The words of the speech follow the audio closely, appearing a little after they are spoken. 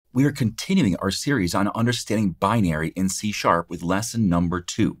We are continuing our series on understanding binary in C# with lesson number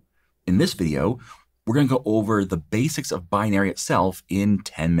 2. In this video, we're going to go over the basics of binary itself in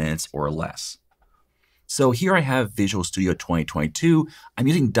 10 minutes or less. So here I have Visual Studio 2022. I'm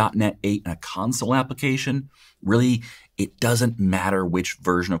using .NET 8 in a console application. Really, it doesn't matter which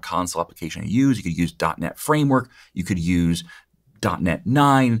version of console application you use. You could use .NET Framework. You could use .NET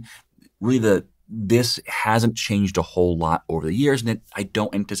 9. Really, this hasn't changed a whole lot over the years, and I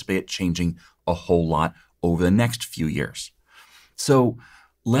don't anticipate it changing a whole lot over the next few years. So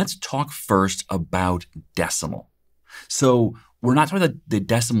let's talk first about decimal. So we're not talking about the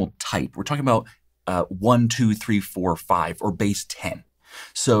decimal type. We're talking about 1, 2, 3, 4, 5, or base 10.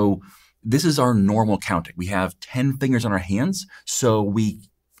 So this is our normal counting. We have 10 fingers on our hands, so we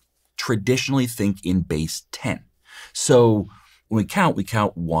traditionally think in base 10. So when we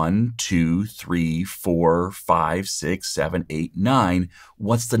count 1, 2, 3, 4, 5, 6, 7, 8, 9.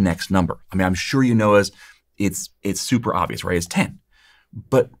 What's the next number? I mean, I'm sure you know it's super obvious, right? It's 10.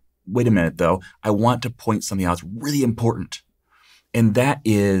 But wait a minute, though. I want to point something out that's really important. And that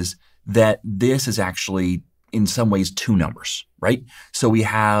is that this is actually, in some ways, two numbers, right? So we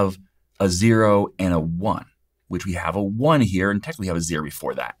have a 0 and a 1, which we have a 1 here, and technically we have a 0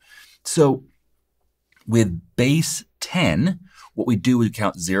 before that. So with base 10, what we do is we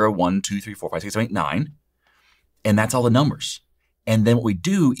count 0, 1, 2, 3, 4, 5, 6, 7, 8, 9, and that's all the numbers. And then what we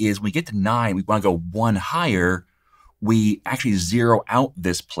do is when we get to 9, we want to go 1 higher. We actually zero out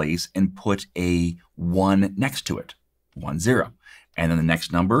this place and put a 1 next to it, 1, 0. And then the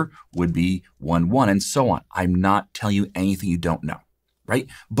next number would be 1, 1, and so on. I'm not telling you anything you don't know, right?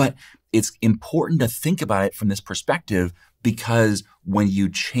 But it's important to think about it from this perspective because when you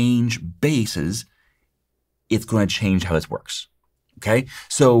change bases, it's going to change how this works. Okay,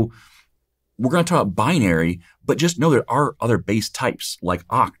 so we're going to talk about binary, but just know there are other base types like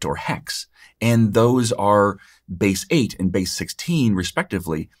oct or hex, and those are base 8 and base 16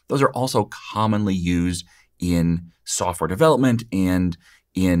 respectively. Those are also commonly used in software development and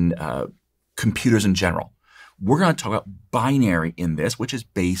in computers in general. We're going to talk about binary in this, which is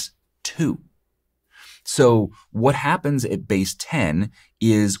base 2. So what happens at base 10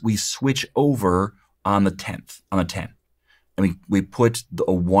 is we switch over on the 10. And we put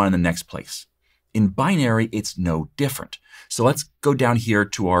a 1 in the next place. In binary, it's no different. So let's go down here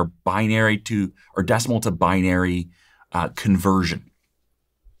to our decimal to binary conversion.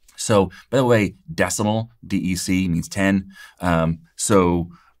 So by the way, decimal, DEC, means 10. So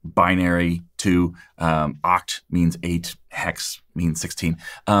binary to oct means 8, hex means 16.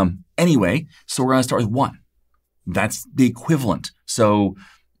 Anyway, so we're going to start with 1. That's the equivalent. So,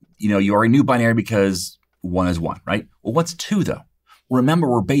 you already knew binary because 1 is 1, right? Well, what's 2 though? Remember,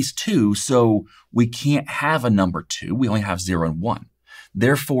 we're base 2, so we can't have a number 2. We only have 0 and 1.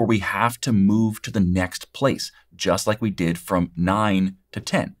 Therefore, we have to move to the next place, just like we did from 9 to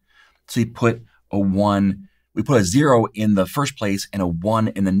 10. So we put a 0 in the first place and a 1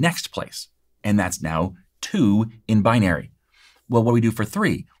 in the next place. And that's now 2 in binary. Well, what do we do for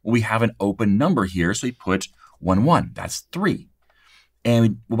 3? Well, we have an open number here, so we put 1, 1. That's 3.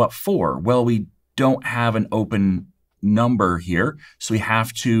 And what about 4? Well, we don't have an open number here, so we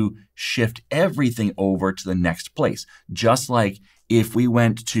have to shift everything over to the next place. Just like if we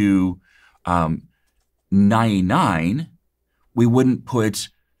went to 99, we wouldn't put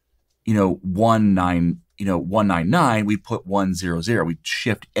 199, we put 100. We'd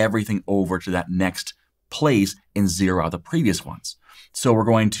shift everything over to that next place and zero out the previous ones. So we're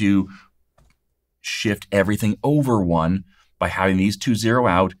going to shift everything over 1 by having these two zero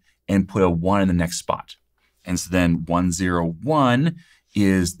out and put a 1 in the next spot. And so then 101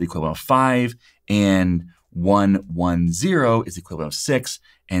 is the equivalent of 5, and 110 is the equivalent of 6,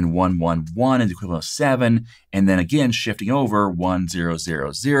 and 111 is the equivalent of 7. And then again, shifting over, 1000 is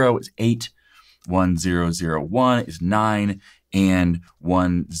 8, 1001 is 9, and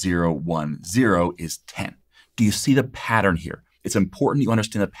 1010 is 10. Do you see the pattern here? It's important you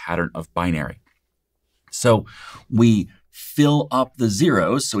understand the pattern of binary. So we fill up the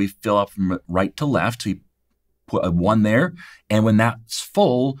zeros, so we fill up from right to left. We put a 1 there, and when that's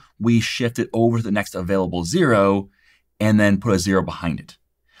full, we shift it over to the next available 0, and then put a 0 behind it.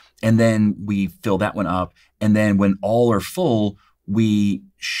 And then we fill that one up, and then when all are full, we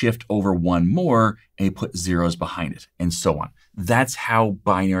shift over 1 more, and we put zeros behind it, and so on. That's how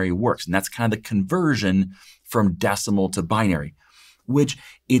binary works, and that's kind of the conversion from decimal to binary, which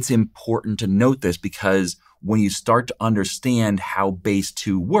it's important to note this because when you start to understand how base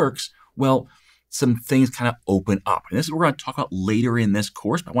 2 works, well, some things kind of open up. And this is what we're going to talk about later in this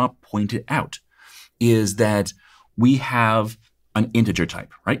course, but I want to point it out, is that we have an integer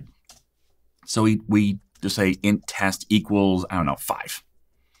type, right? So we just say int test equals, I don't know, 5.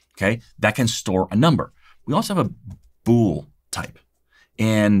 Okay, that can store a number. We also have a bool type,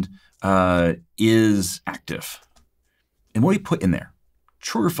 and is active. And what do we put in there?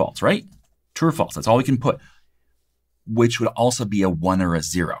 True or false, right? True or false, that's all we can put, which would also be a 1 or a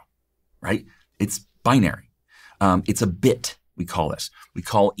 0, right? It's binary. It's a bit, we call this. We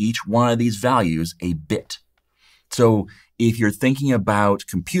call each one of these values a bit. So if you're thinking about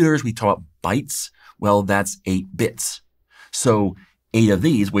computers, we talk about bytes. Well, that's 8 bits. So 8 of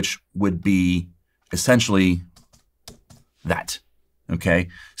these, which would be essentially that, okay?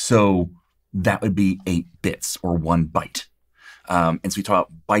 So that would be 8 bits or 1 byte. And so we talk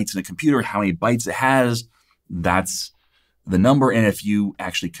about bytes in a computer, how many bytes it has, that's the number. And if you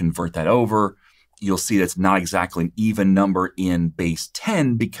actually convert that over, you'll see that's not exactly an even number in base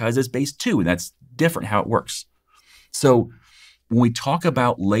 10 because it's base 2, and that's different how it works. So when we talk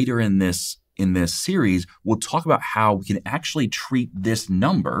about later in this series, we'll talk about how we can actually treat this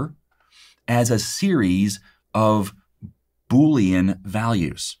number as a series of Boolean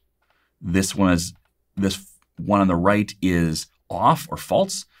values. This one on the right is off or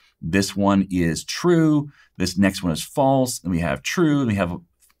false. This one is true. This next one is false. And we have true, and we have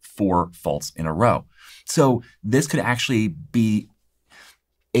 4 false in a row. So this could actually be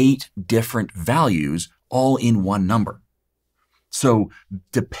 8 different values all in one number. So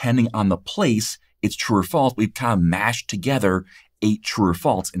depending on the place, it's true or false. We've kind of mashed together 8 true or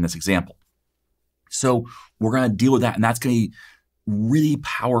false in this example. So we're going to deal with that, and that's going to be really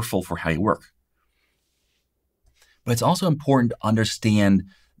powerful for how you work. But it's also important to understand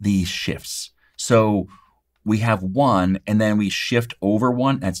these shifts. So we have 1, and then we shift over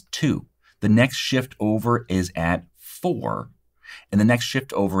 1, that's 2. The next shift over is at 4, and the next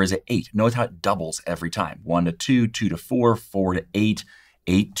shift over is at 8. Notice how it doubles every time. 1 to 2, 2 to 4, 4 to 8,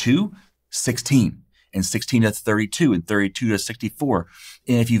 8 to 16, and 16 to 32, and 32 to 64.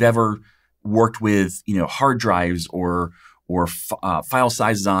 And if you've ever worked with hard drives or file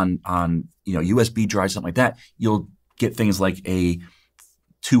sizes on USB drives, something like that, you'll get things like a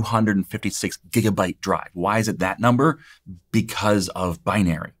 256 gigabyte drive. Why is it that number? Because of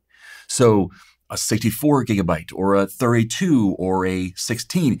binary. So a 64 gigabyte or a 32 or a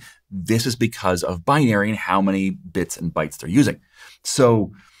 16, this is because of binary and how many bits and bytes they're using.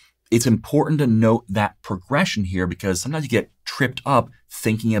 So it's important to note that progression here, because sometimes you get tripped up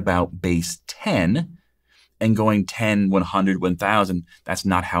thinking about base 10 and going 10, 100, 1000. That's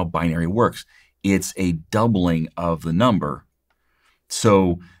not how binary works. It's a doubling of the number.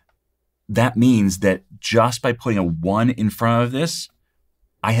 So that means that just by putting a 1 in front of this,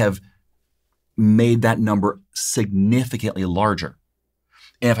 I have made that number significantly larger.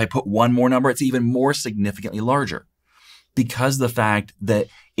 And if I put one more number, it's even more significantly larger, because the fact that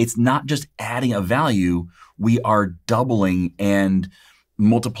it's not just adding a value, we are doubling and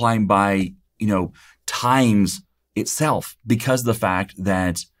multiplying by, times itself, because the fact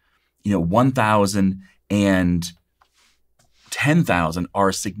that, 1,000 and 10,000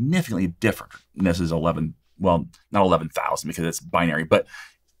 are significantly different. And this is 11, well, not 11,000 because it's binary, but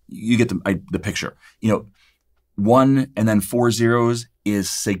you get the picture. 1 and then 4 zeros is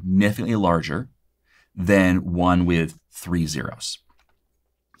significantly larger than 1 with 3 zeros.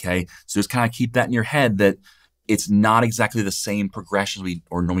 Okay, so just kind of keep that in your head, that it's not exactly the same progression we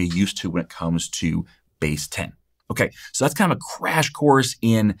are normally used to when it comes to base 10. Okay, so that's kind of a crash course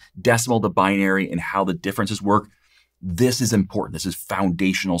in decimal to binary and how the differences work. This is important. This is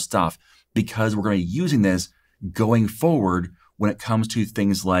foundational stuff, because we're going to be using this going forward when it comes to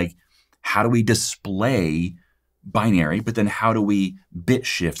things like how do we display binary, but then how do we bit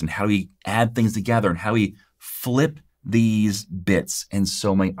shift, and how do we add things together, and how do we flip these bits, and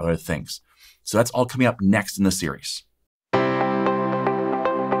so many other things. So that's all coming up next in the series.